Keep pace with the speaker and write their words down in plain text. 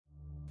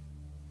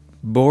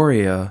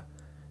Borea,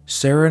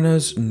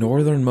 Serina's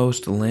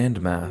northernmost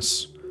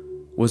landmass,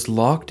 was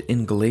locked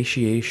in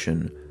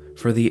glaciation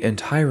for the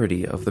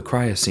entirety of the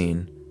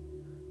Cryocene.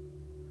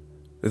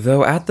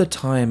 Though at the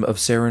time of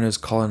Serina's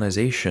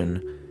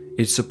colonization,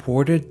 it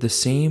supported the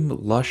same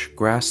lush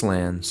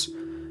grasslands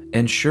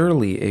and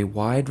surely a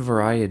wide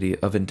variety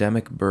of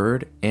endemic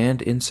bird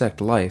and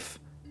insect life,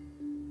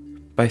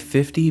 by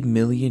 50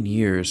 million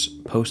years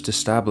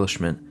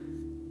post-establishment,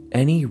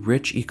 any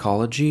rich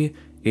ecology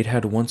it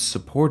had once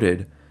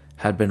supported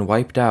had been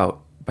wiped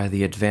out by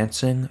the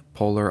advancing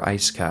polar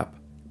ice cap.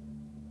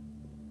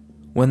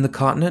 When the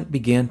continent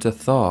began to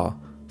thaw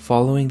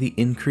following the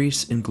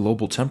increase in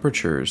global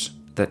temperatures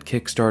that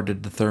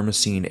kick-started the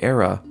Thermocene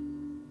era,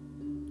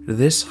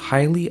 this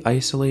highly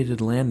isolated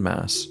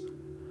landmass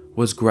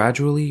was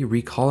gradually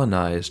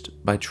recolonized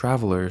by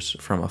travelers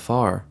from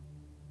afar.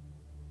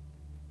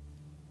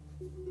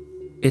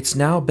 It's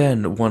now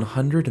been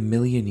 100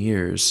 million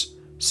years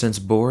since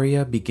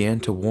Borea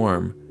began to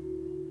warm,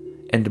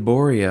 and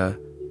Borea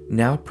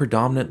now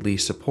predominantly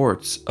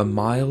supports a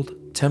mild,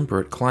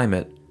 temperate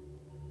climate,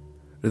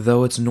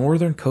 though its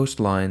northern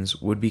coastlines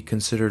would be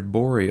considered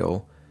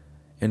boreal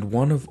and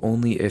one of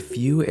only a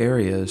few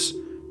areas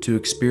to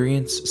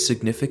experience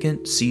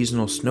significant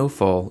seasonal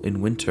snowfall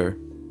in winter.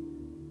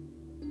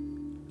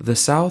 The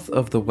south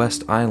of the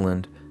West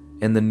Island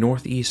and the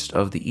northeast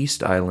of the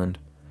East Island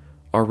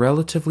are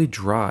relatively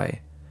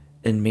dry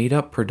and made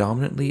up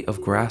predominantly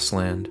of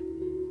grassland,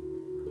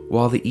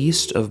 while the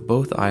east of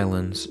both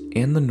islands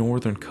and the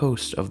northern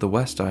coast of the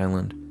West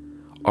Island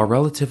are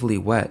relatively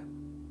wet,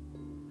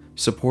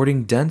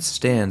 supporting dense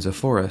stands of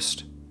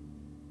forest.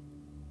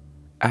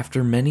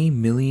 After many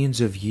millions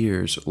of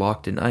years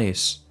locked in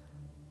ice,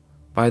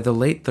 by the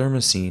late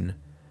Thermocene,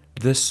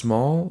 this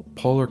small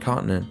polar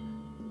continent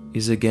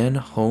is again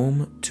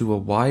home to a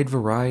wide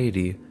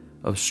variety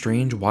of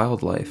strange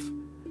wildlife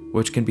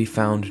which can be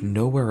found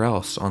nowhere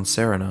else on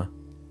Serina.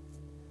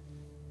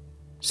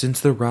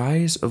 Since the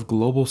rise of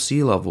global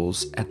sea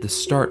levels at the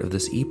start of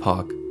this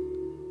epoch,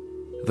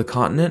 the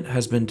continent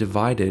has been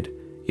divided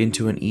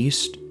into an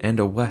east and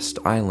a west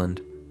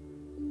island,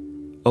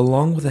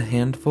 along with a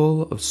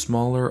handful of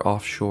smaller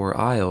offshore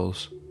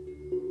isles,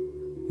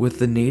 with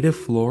the native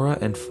flora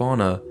and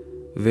fauna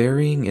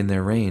varying in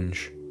their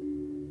range.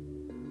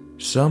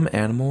 Some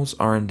animals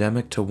are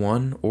endemic to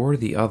one or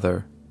the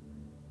other,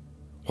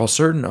 while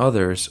certain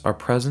others are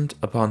present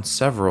upon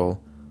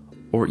several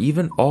or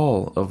even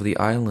all of the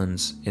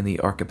islands in the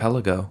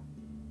archipelago.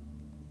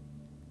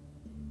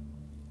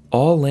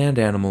 All land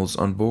animals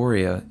on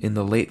Borea in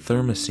the late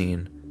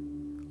Thermocene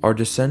are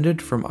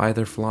descended from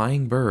either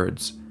flying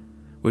birds,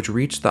 which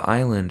reached the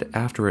island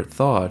after it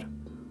thawed,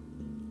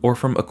 or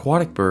from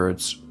aquatic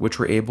birds which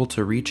were able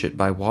to reach it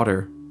by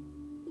water.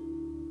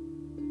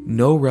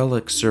 No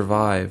relics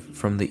survive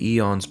from the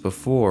eons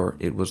before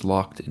it was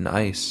locked in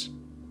ice.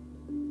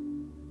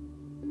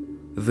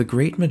 The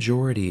great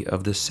majority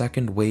of the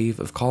second wave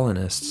of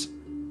colonists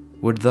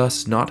would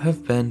thus not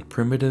have been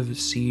primitive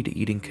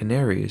seed-eating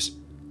canaries,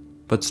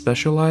 but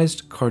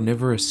specialized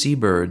carnivorous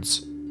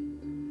seabirds,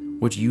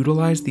 which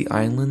utilized the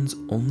islands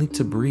only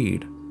to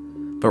breed,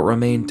 but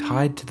remain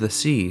tied to the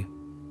sea.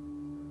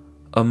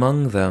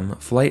 Among them,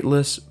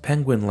 flightless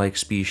penguin-like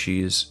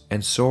species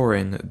and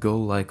soaring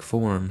gull-like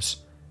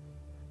forms,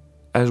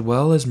 as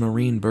well as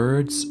marine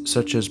birds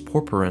such as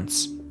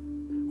porporints,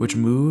 which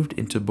moved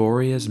into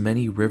Borea's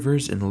many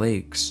rivers and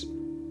lakes,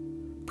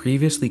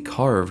 previously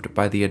carved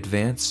by the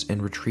advance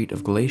and retreat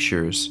of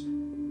glaciers,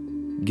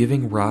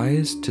 giving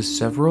rise to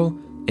several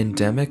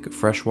endemic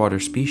freshwater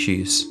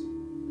species.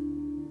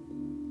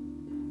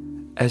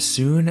 As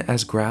soon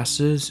as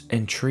grasses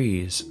and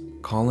trees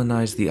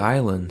colonized the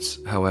islands,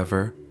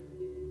 however,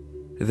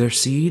 their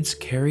seeds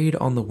carried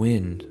on the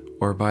wind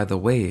or by the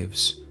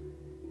waves,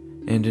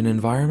 and an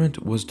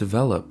environment was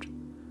developed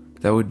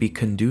that would be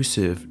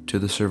conducive to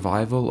the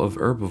survival of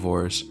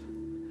herbivores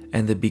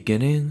and the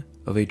beginning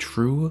of a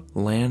true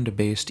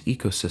land-based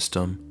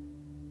ecosystem.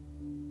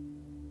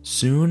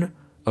 Soon,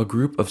 a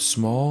group of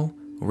small,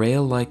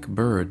 rail-like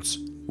birds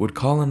would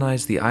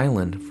colonize the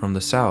island from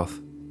the south.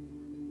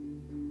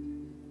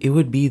 It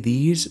would be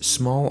these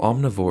small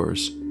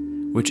omnivores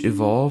which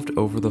evolved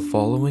over the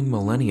following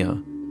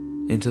millennia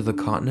into the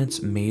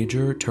continent's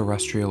major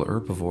terrestrial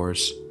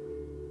herbivores.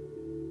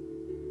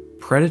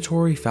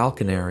 Predatory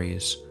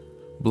falconaries,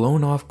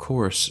 blown off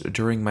course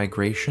during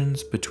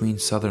migrations between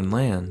southern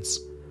lands,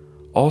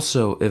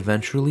 also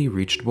eventually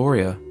reached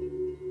Borea.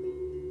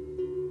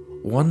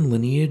 One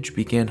lineage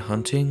began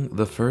hunting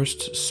the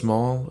first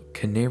small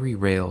canary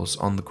rails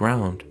on the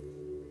ground,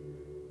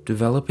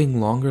 developing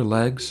longer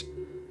legs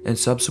and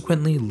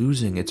subsequently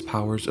losing its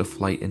powers of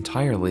flight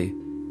entirely,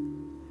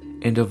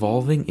 and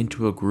evolving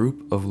into a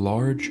group of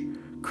large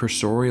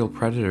cursorial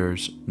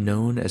predators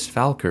known as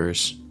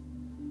falkers.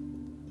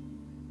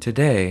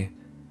 Today,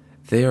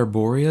 they are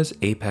Borea's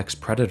apex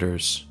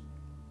predators.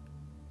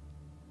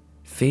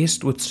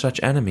 Faced with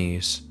such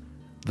enemies,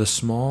 the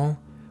small,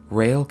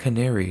 rail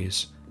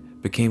canaries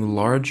became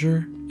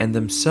larger and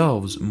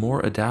themselves more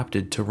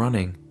adapted to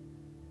running,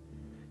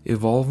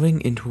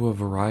 evolving into a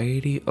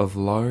variety of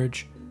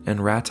large and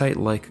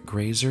ratite-like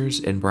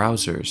grazers and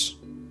browsers.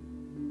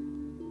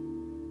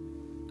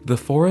 The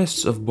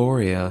forests of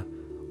Borea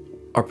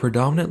are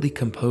predominantly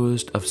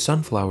composed of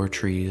sunflower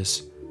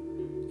trees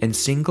and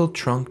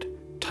single-trunked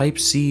Type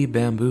C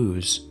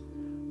bamboos,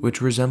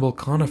 which resemble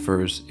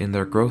conifers in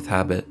their growth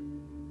habit.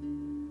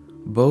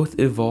 Both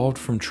evolved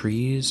from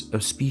trees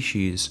of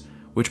species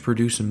which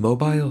produce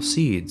mobile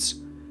seeds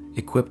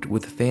equipped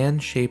with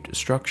fan-shaped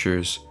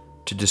structures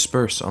to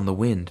disperse on the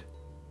wind,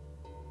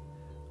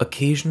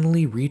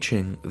 occasionally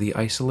reaching the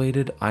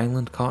isolated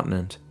island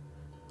continent,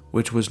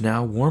 which was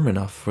now warm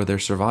enough for their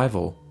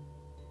survival.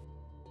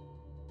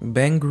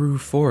 Bangru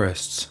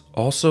forests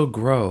also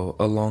grow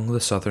along the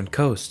southern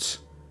coasts,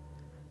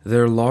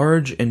 their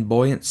large and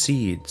buoyant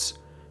seeds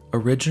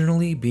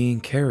originally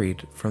being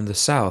carried from the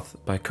south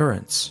by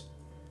currents.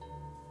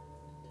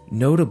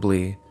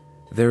 Notably,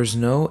 there's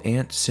no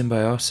ant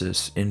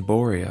symbiosis in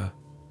Borea,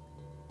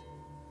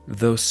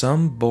 though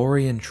some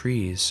Borean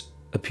trees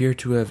appear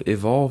to have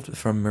evolved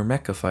from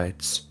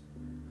myrmecophytes.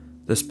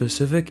 The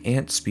specific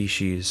ant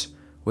species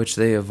which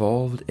they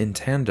evolved in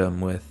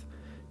tandem with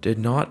did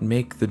not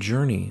make the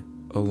journey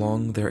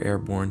along their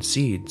airborne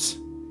seeds.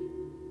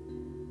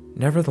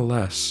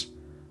 Nevertheless,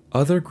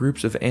 other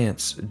groups of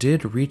ants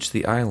did reach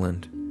the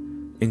island,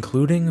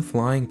 including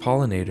flying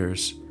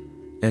pollinators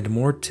and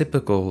more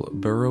typical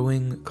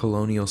burrowing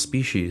colonial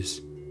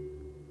species,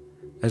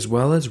 as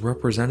well as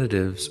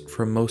representatives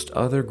from most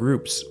other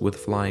groups with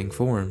flying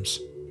forms.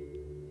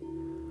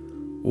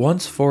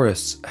 Once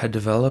forests had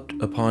developed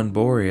upon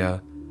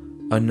Borea,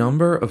 a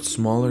number of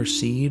smaller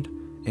seed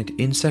and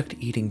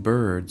insect-eating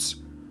birds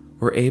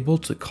were able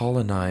to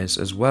colonize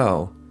as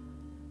well,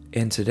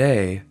 and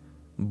today,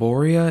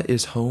 Borea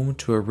is home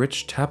to a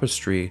rich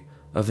tapestry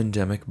of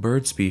endemic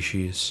bird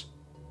species.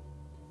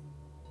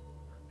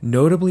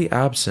 Notably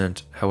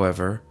absent,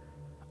 however,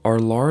 are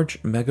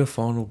large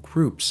megafaunal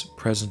groups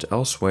present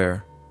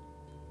elsewhere.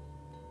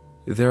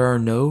 There are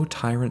no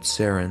tyrant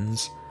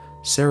serins,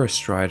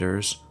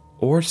 serostriders,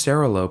 or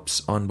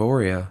serolopes on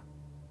Borea.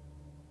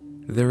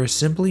 There is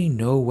simply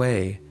no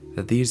way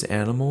that these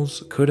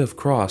animals could have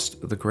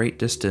crossed the great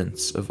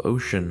distance of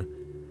ocean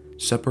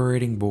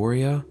separating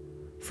Borea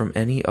from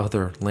any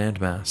other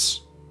landmass.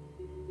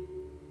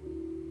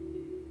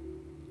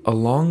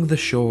 Along the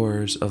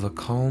shores of a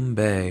calm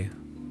bay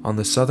on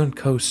the southern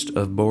coast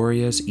of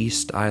Borea's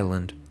East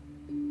Island,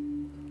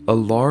 a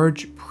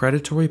large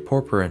predatory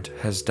cormorant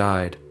has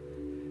died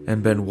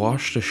and been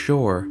washed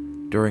ashore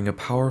during a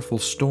powerful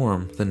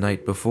storm the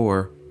night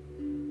before.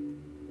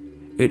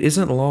 It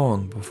isn't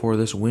long before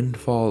this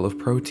windfall of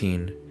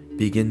protein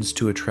begins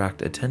to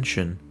attract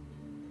attention,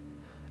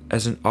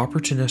 as an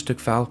opportunistic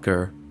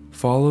falcon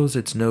follows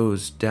its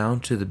nose down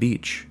to the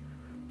beach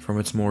from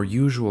its more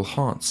usual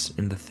haunts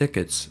in the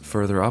thickets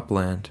further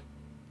upland.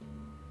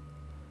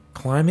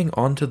 Climbing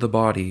onto the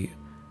body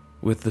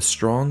with the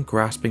strong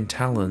grasping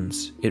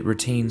talons it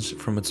retains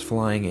from its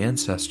flying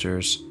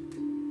ancestors,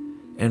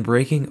 and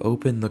breaking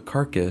open the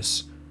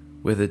carcass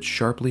with its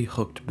sharply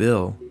hooked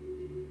bill,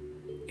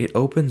 it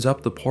opens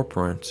up the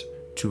cormorant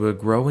to a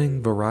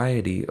growing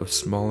variety of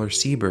smaller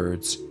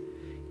seabirds,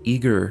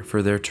 eager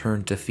for their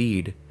turn to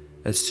feed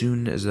as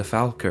soon as the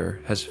falcon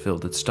has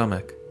filled its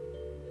stomach.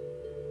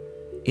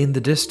 In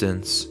the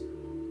distance,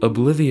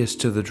 oblivious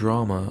to the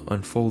drama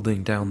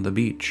unfolding down the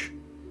beach,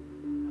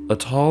 a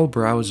tall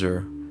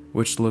browser,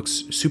 which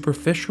looks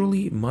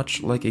superficially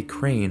much like a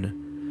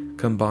crane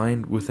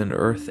combined with an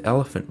earth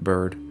elephant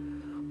bird,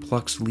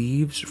 plucks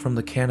leaves from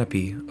the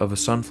canopy of a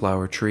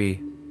sunflower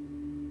tree.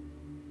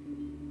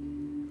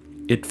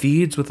 It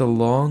feeds with a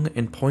long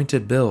and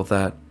pointed bill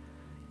that,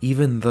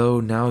 even though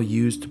now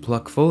used to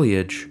pluck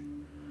foliage,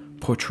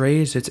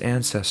 portrays its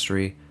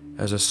ancestry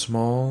as a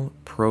small,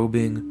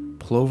 probing,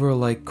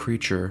 plover-like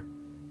creature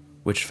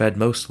which fed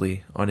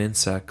mostly on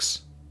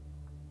insects.